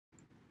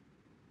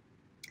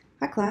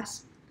Hi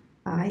class,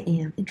 I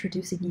am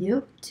introducing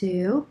you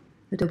to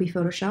Adobe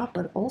Photoshop,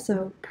 but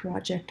also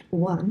Project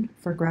 1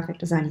 for Graphic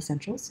Design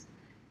Essentials.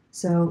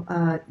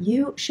 So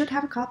you should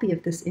have a copy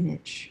of this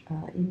image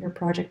in your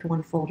Project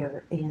 1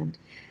 folder, and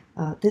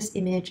this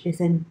image is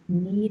in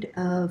need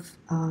of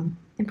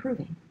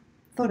improving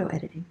photo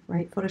editing,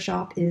 right?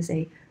 Photoshop is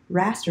a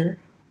raster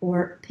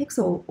or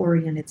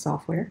pixel-oriented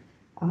software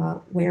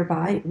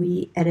whereby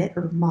we edit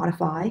or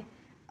modify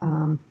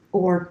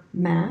or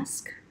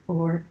mask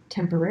or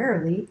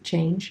temporarily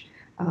change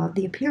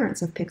the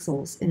appearance of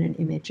pixels in an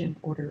image in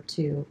order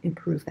to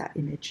improve that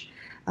image.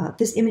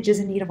 This image is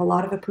in need of a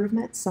lot of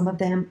improvements. Some of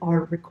them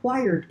are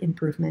required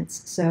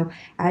improvements. So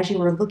as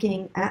you are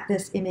looking at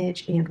this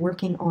image and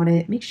working on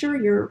it, make sure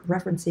you're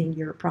referencing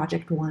your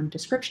Project 1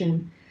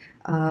 description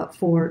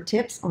for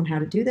tips on how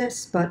to do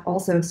this, but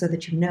also so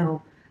that you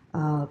know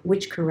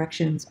which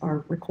corrections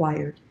are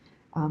required.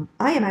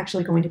 I am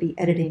actually going to be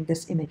editing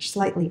this image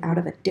slightly out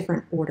of a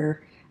different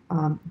order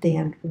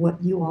than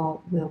what you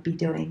all will be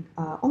doing,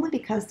 only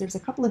because there's a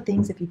couple of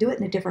things, if you do it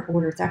in a different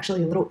order, it's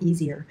actually a little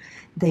easier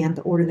than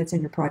the order that's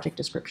in your project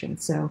description.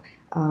 So,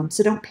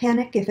 so don't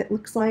panic if it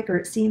looks like or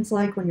it seems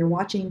like when you're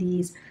watching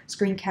these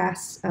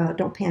screencasts,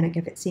 don't panic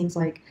if it seems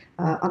like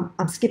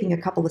I'm skipping a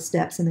couple of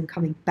steps and then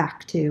coming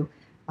back to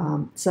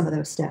some of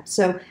those steps.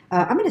 So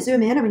I'm going to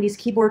zoom in. I'm going to use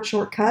keyboard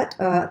shortcut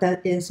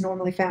that is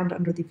normally found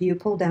under the View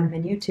pull-down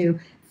menu to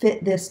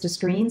fit this to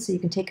screen so you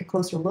can take a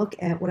closer look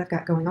at what I've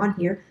got going on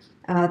here.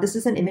 This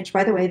is an image,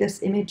 by the way, this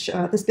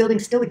this building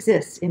still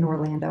exists in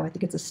Orlando. I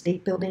think it's a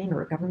state building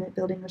or a government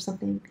building or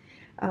something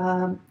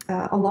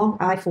along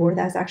I-4.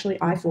 That's actually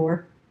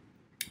I-4.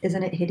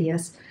 Isn't it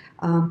hideous?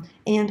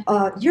 And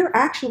you're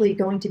actually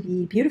going to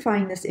be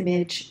beautifying this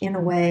image in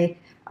a way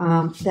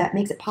that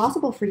makes it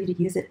possible for you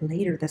to use it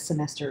later this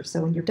semester.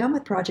 So when you're done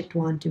with Project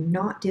 1, do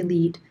not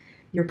delete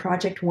your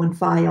Project 1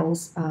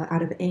 files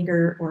out of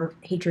anger or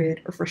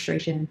hatred or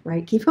frustration,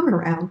 right? Keep them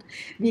around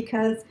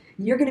because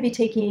you're going to be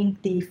taking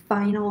the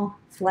final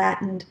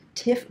flattened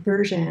TIFF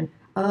version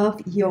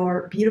of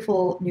your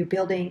beautiful new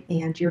building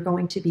and you're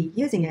going to be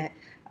using it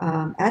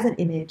as an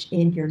image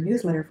in your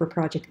newsletter for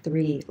Project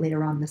 3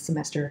 later on this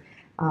semester.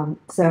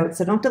 So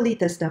don't delete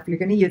this stuff. You're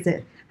going to use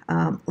it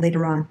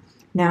later on.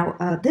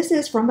 Now, this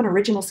is from an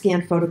original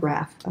scanned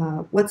photograph.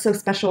 What's so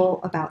special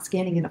about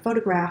scanning in a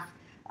photograph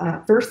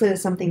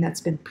versus something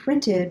that's been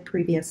printed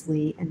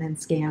previously and then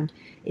scanned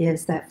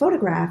is that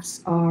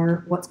photographs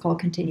are what's called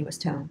continuous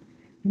tone,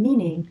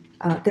 meaning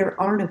there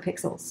are no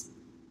pixels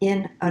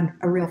in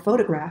a real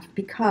photograph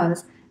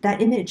because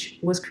that image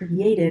was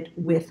created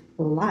with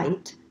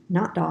light,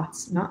 not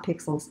dots, not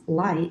pixels,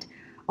 light,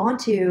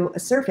 onto a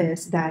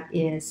surface that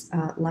is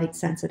light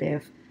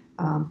sensitive,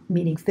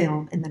 meaning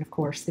film, and then of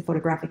course the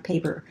photographic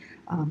paper.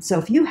 So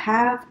if you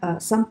have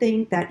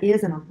something that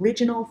is an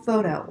original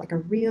photo, like a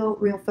real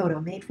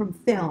photo made from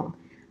film,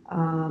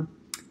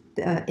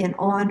 and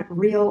on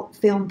real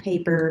film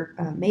paper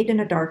made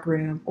in a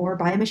darkroom or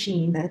by a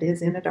machine that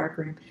is in a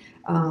darkroom,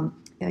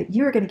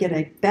 you're going to get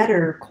a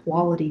better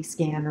quality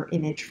scan or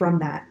image from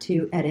that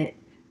to edit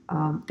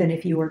than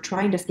if you were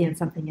trying to scan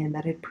something in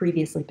that had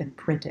previously been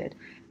printed.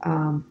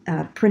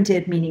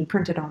 Printed meaning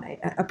printed on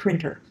a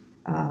printer,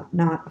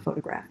 not a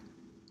photograph.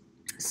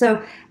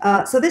 So,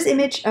 so this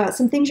image,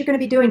 some things you're going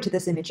to be doing to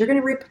this image. You're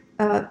going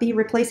to be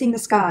replacing the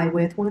sky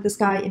with one of the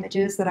sky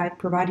images that I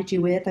provided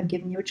you with. I'm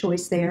giving you a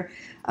choice there.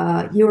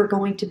 You are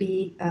going to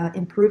be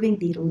improving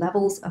the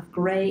levels of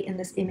gray in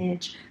this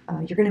image.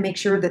 You're going to make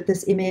sure that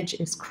this image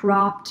is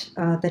cropped,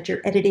 that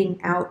you're editing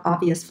out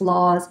obvious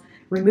flaws,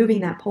 removing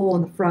that pole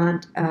in the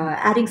front,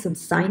 adding some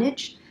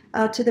signage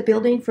to the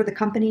building for the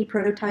company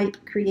Prototype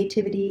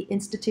Creativity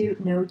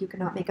Institute. No, you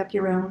cannot make up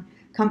your own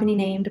company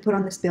name to put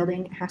on this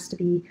building. It has to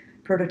be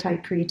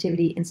Prototype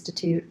Creativity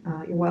Institute.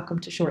 You're welcome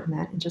to shorten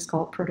that and just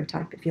call it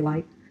Prototype if you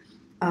like.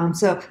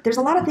 So there's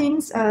a lot of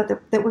things that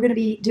we're going to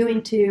be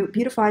doing to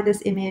beautify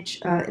this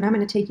image, and I'm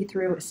going to take you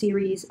through a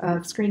series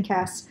of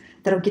screencasts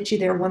that'll get you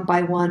there one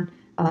by one.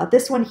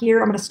 This one here,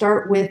 I'm going to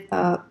start with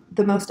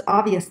the most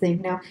obvious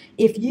thing. Now,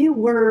 if you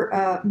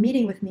were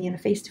meeting with me in a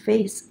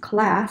face-to-face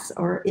class,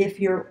 or if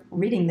you're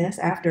reading this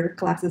after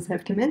classes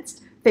have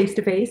commenced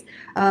face-to-face,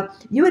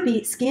 you would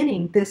be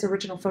scanning this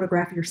original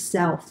photograph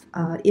yourself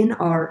in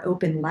our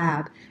open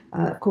lab.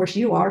 Of course,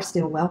 you are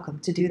still welcome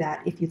to do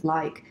that if you'd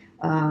like.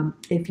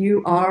 If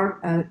you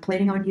are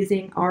planning on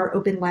using our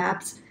open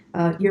labs,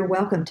 you're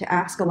welcome to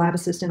ask a lab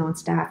assistant on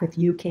staff if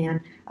you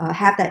can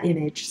have that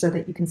image so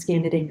that you can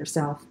scan it in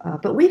yourself.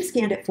 But we've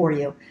scanned it for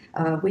you.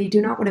 We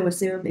do not want to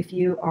assume if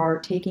you are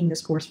taking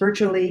this course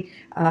virtually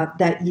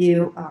that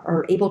you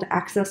are able to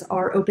access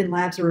our open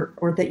labs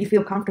or that you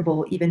feel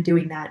comfortable even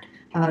doing that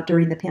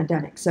during the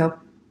pandemic. So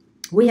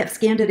we have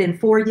scanned it in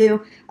for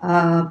you,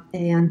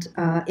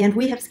 and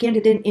we have scanned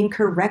it in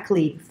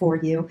incorrectly for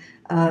you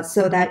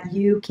so that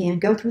you can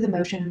go through the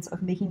motions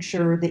of making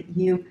sure that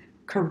you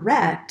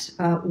correct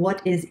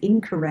what is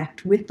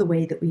incorrect with the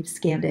way that we've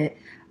scanned it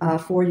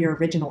for your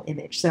original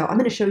image. So I'm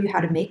going to show you how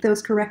to make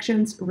those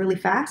corrections really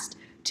fast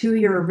to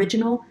your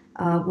original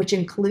which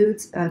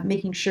includes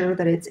making sure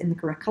that it's in the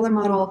correct color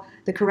model,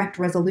 the correct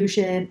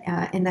resolution,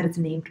 and that it's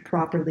named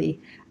properly.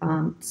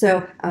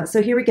 So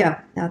here we go.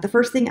 The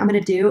first thing I'm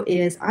going to do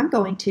is I'm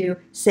going to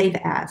save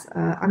as.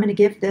 I'm going to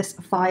give this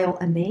file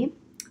a name.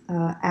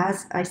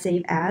 As I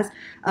save as.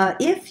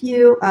 If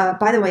you,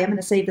 by the way, I'm going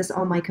to save this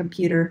on my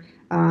computer,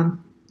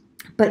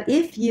 but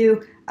if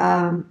you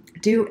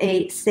do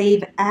a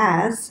save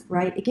as,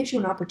 right, it gives you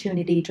an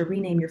opportunity to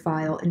rename your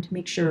file and to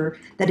make sure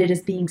that it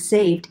is being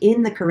saved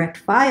in the correct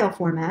file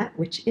format,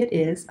 which it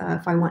is.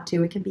 If I want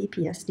to, it can be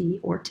PSD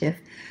or TIFF.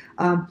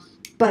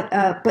 But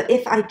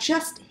if I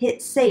just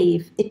hit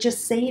save, it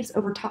just saves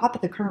over top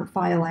of the current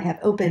file I have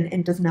open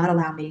and does not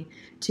allow me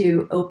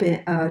to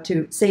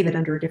to save it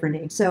under a different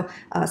name. So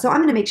I'm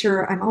going to make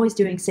sure I'm always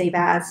doing save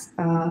as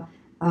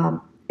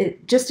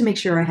just to make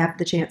sure I have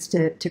the chance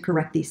to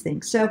correct these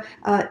things. So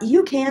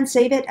you can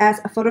save it as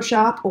a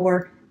Photoshop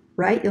or,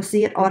 right, you'll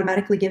see it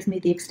automatically gives me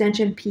the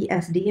extension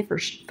PSD for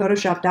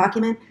Photoshop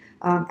document.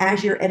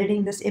 As you're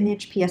editing this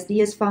image,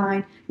 PSD is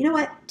fine. You know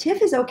what?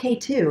 TIFF is okay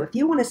too. If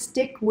you want to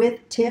stick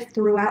with TIFF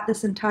throughout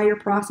this entire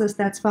process,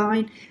 that's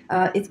fine.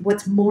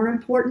 What's more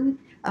important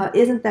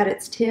isn't that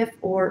it's TIFF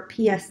or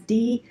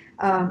PSD.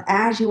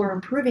 As you are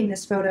improving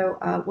this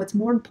photo, what's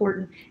more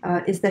important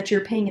is that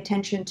you're paying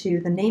attention to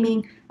the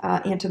naming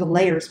and to the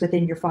layers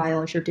within your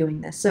file as you're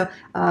doing this. So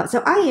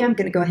I am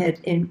going to go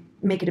ahead and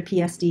make it a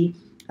PSD.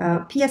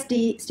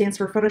 PSD stands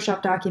for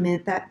Photoshop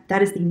document.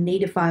 That is the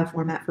native file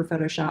format for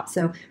Photoshop.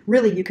 So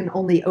really you can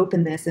only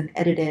open this and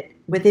edit it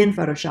within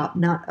Photoshop,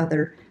 not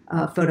other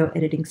photo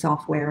editing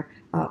software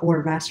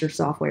or raster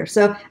software.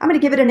 So I'm going to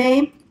give it a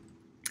name.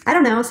 I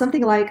don't know,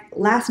 something like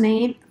last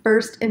name,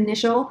 first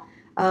initial,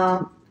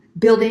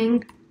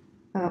 building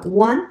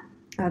 1.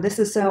 This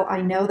is so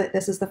I know that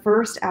this is the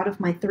first out of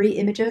my 3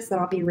 images that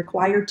I'll be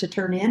required to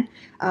turn in.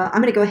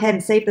 I'm going to go ahead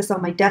and save this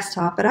on my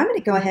desktop, but I'm going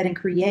to go ahead and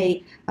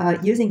create,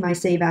 using my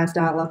Save As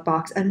dialog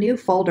box, a new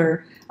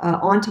folder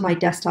onto my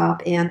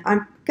desktop, and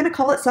I'm going to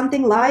call it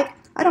something like,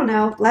 I don't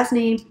know, last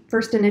name,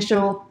 first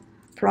initial,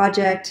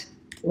 project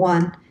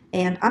 1.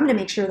 And I'm going to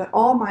make sure that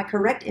all my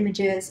correct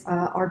images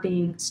are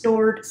being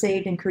stored,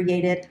 saved, and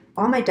created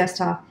on my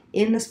desktop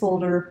in this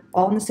folder,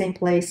 all in the same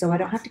place, so I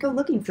don't have to go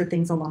looking for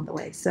things along the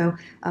way. So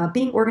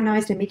being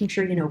organized and making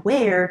sure you know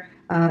where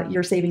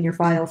you're saving your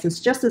files is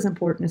just as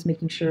important as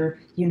making sure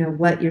you know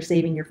what you're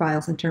saving your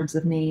files in terms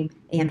of name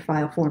and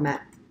file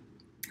format.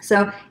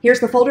 So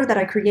here's the folder that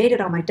I created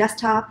on my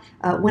desktop.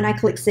 When I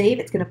click save,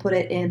 it's going to put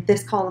it in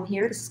this column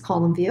here. This is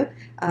column view,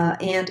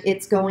 and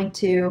it's going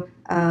to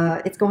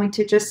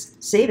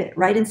just save it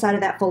right inside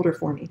of that folder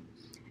for me.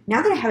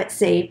 Now that I have it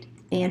saved,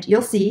 and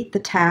you'll see the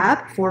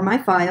tab for my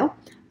file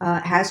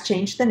has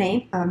changed the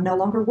name. I'm no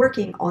longer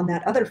working on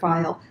that other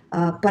file,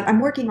 but I'm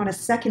working on a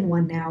second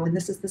one now, and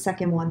this is the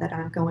second one that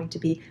I'm going to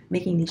be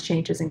making these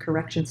changes and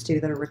corrections to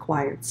that are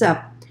required. So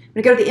I'm going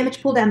to go to the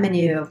image pull-down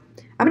menu.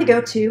 I'm going to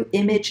go to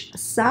image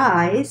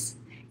size,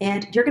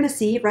 and you're going to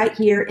see right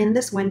here in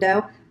this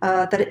window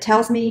that it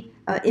tells me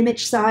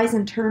image size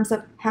in terms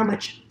of how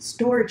much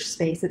storage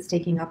space it's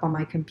taking up on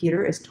my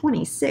computer is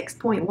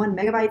 26.1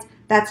 megabytes.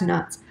 That's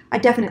nuts. I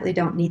definitely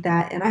don't need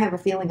that, and I have a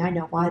feeling I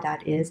know why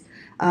that is.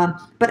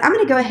 But I'm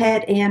going to go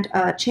ahead and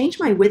change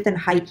my width and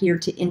height here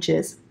to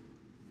inches.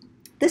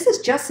 This is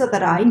just so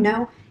that I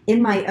know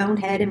in my own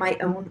head, in my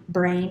own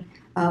brain,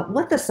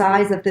 what the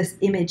size of this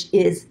image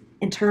is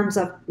in terms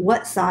of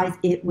what size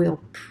it will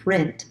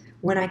print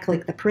when I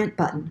click the print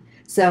button.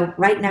 So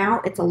right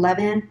now it's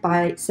 11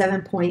 by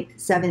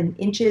 7.7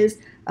 inches,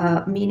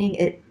 meaning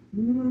it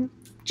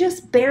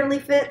just barely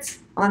fits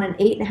on an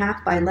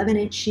 8.5 by 11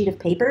 inch sheet of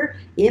paper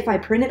if I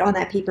print it on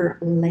that paper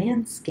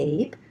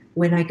landscape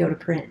when I go to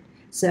print.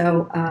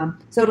 So,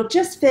 so it'll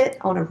just fit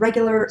on a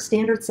regular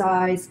standard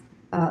size,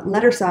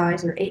 letter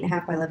size, or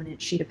 8.5 by 11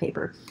 inch sheet of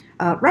paper.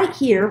 Right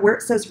here where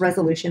it says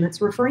resolution,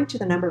 it's referring to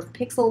the number of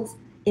pixels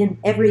in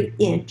every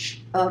inch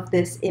of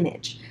this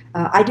image.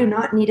 I do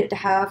not need it to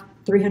have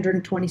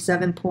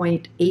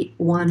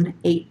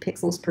 327.818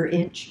 pixels per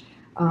inch.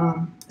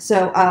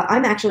 So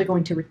I'm actually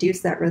going to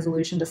reduce that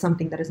resolution to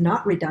something that is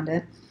not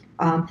redundant.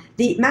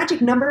 The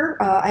magic number,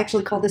 I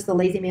actually call this the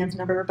lazy man's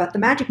number, but the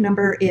magic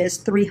number is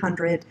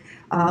 300.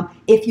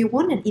 If you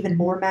want an even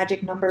more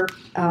magic number,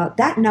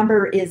 that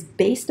number is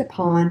based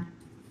upon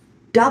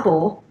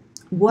double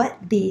what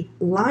the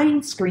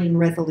line screen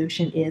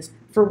resolution is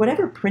for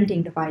whatever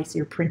printing device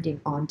you're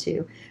printing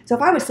onto. So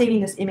if I was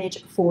saving this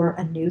image for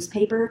a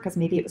newspaper, because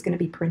maybe it was going to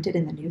be printed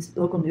in the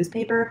local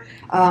newspaper,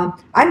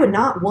 I would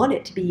not want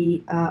it to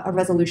be a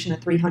resolution of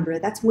 300.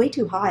 That's way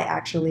too high,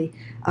 actually,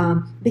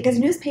 because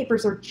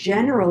newspapers are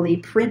generally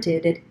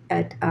printed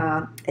at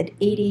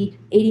 80,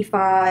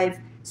 85,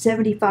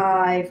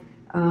 75,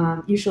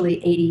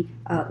 usually 80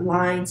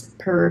 lines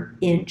per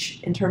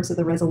inch in terms of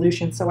the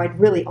resolution. So I'd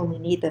really only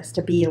need this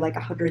to be like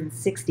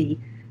 160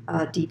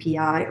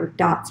 DPI or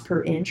dots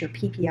per inch or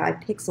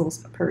PPI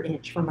pixels per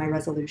inch for my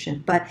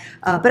resolution. But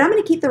I'm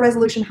going to keep the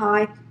resolution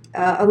high,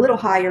 a little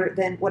higher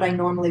than what I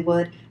normally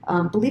would.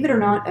 Believe it or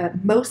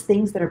not, most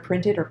things that are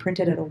printed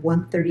at a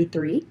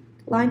 133.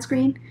 line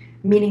screen,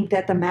 meaning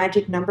that the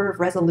magic number of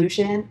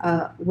resolution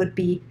would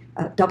be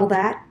double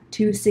that,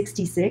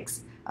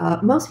 266.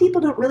 Most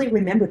people don't really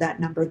remember that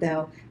number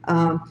though.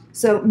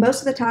 So most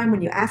of the time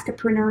when you ask a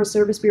printer or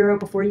service bureau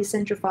before you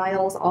send your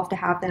files off to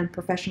have them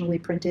professionally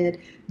printed,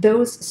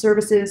 those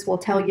services will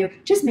tell you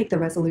just make the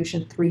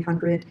resolution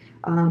 300.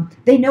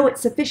 They know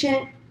it's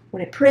sufficient.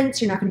 When it prints,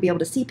 you're not going to be able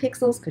to see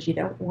pixels because you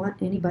don't want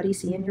anybody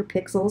seeing your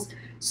pixels.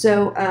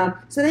 So,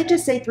 so they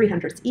just say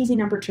 300. It's an easy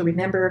number to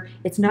remember.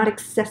 It's not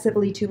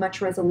excessively too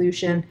much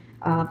resolution.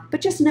 But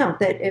just note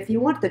that if you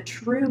want the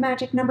true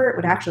magic number, it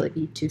would actually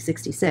be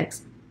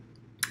 266.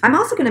 I'm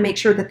also going to make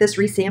sure that this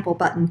resample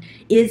button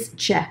is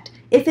checked.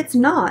 If it's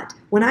not,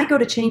 when I go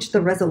to change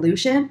the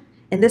resolution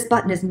and this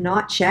button is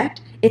not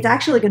checked, it's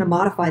actually going to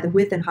modify the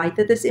width and height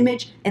of this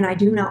image, and I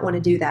do not want to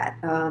do that.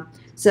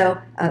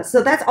 So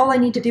that's all I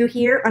need to do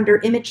here under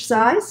image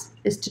size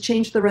is to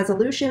change the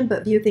resolution,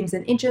 but view things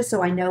in inches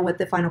so I know what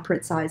the final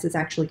print size is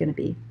actually going to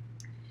be.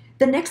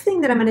 The next thing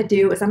that I'm going to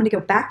do is I'm going to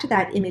go back to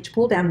that image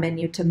pull-down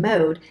menu to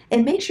mode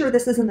and make sure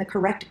this is in the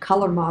correct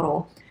color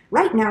model.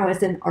 Right now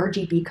it's an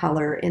RGB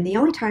color, and the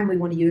only time we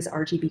want to use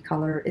RGB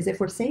color is if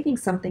we're saving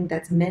something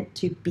that's meant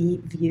to be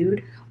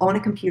viewed on a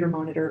computer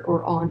monitor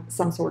or on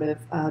some sort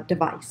of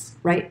device,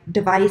 right?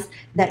 Device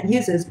that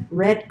uses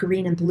red,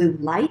 green, and blue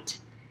light.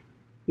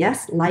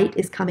 Yes, light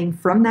is coming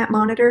from that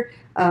monitor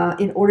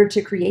in order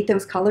to create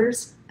those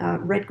colors.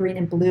 Red, green,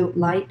 and blue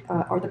light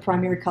are the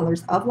primary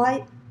colors of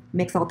light.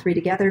 Mix all three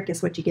together,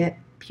 guess what you get?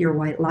 Pure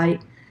white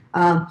light.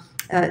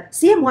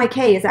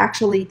 CMYK is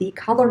actually the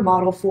color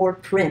model for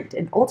print,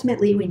 and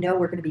ultimately we know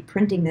we're going to be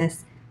printing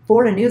this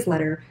for a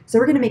newsletter, so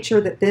we're going to make sure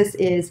that this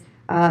is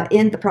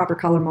in the proper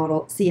color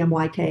model,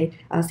 CMYK.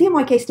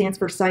 CMYK stands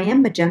for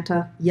cyan,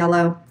 magenta,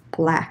 yellow,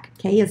 black.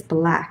 K is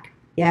black,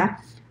 yeah?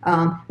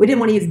 We didn't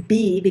want to use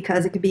B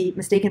because it could be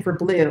mistaken for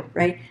blue,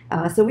 right?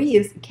 So we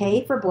use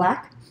K for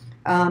black.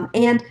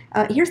 And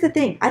here's the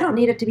thing, I don't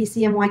need it to be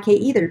CMYK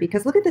either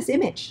because look at this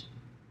image.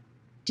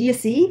 Do you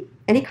see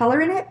any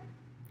color in it?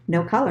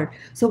 No color.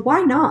 So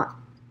why not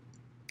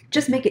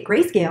just make it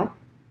grayscale,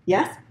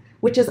 yes,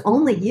 which is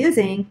only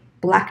using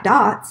black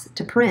dots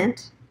to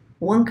print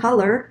one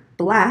color,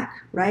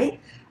 black, right?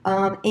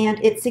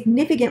 And it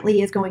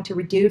significantly is going to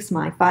reduce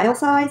my file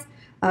size,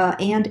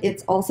 and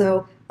it's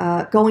also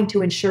going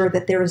to ensure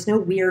that there is no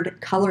weird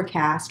color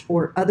cast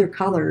or other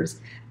colors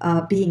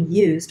being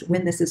used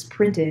when this is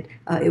printed.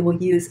 It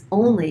will use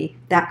only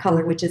that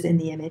color which is in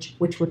the image,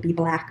 which would be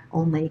black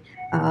only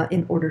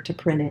in order to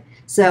print it.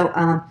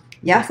 So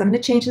yes, I'm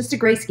going to change this to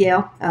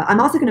grayscale. I'm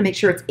also going to make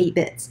sure it's 8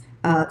 bits.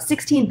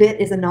 16-bit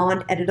is a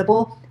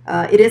non-editable.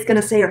 It is going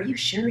to say, are you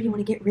sure you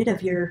want to get rid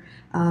of your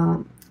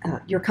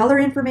color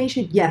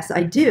information? Yes,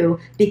 I do,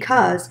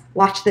 because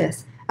watch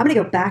this. I'm going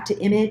to go back to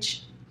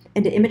image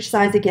and to image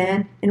size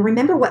again, and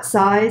remember what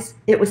size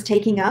it was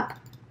taking up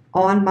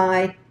on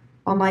my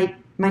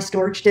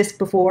storage disk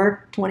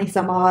before, 20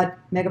 some odd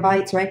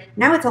megabytes, right?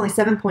 Now it's only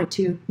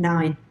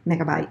 7.29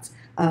 megabytes.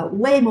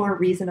 Way more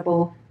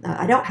reasonable.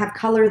 I don't have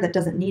color that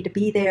doesn't need to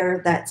be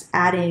there. That's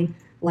adding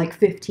like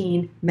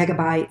 15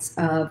 megabytes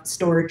of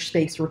storage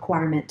space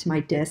requirement to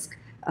my disk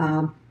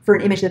for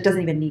an image that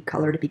doesn't even need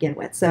color to begin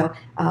with. So,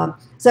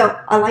 so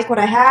I like what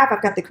I have.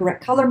 I've got the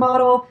correct color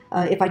model.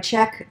 If I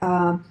check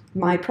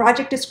my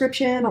project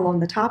description along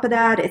the top of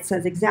that, it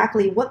says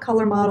exactly what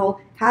color model,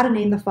 how to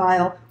name the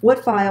file,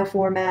 what file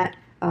format,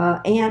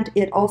 and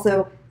it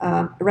also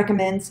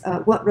recommends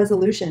what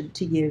resolution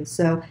to use.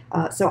 So,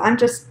 so I'm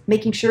just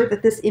making sure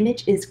that this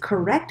image is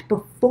correct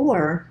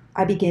before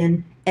I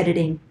begin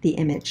editing the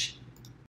image.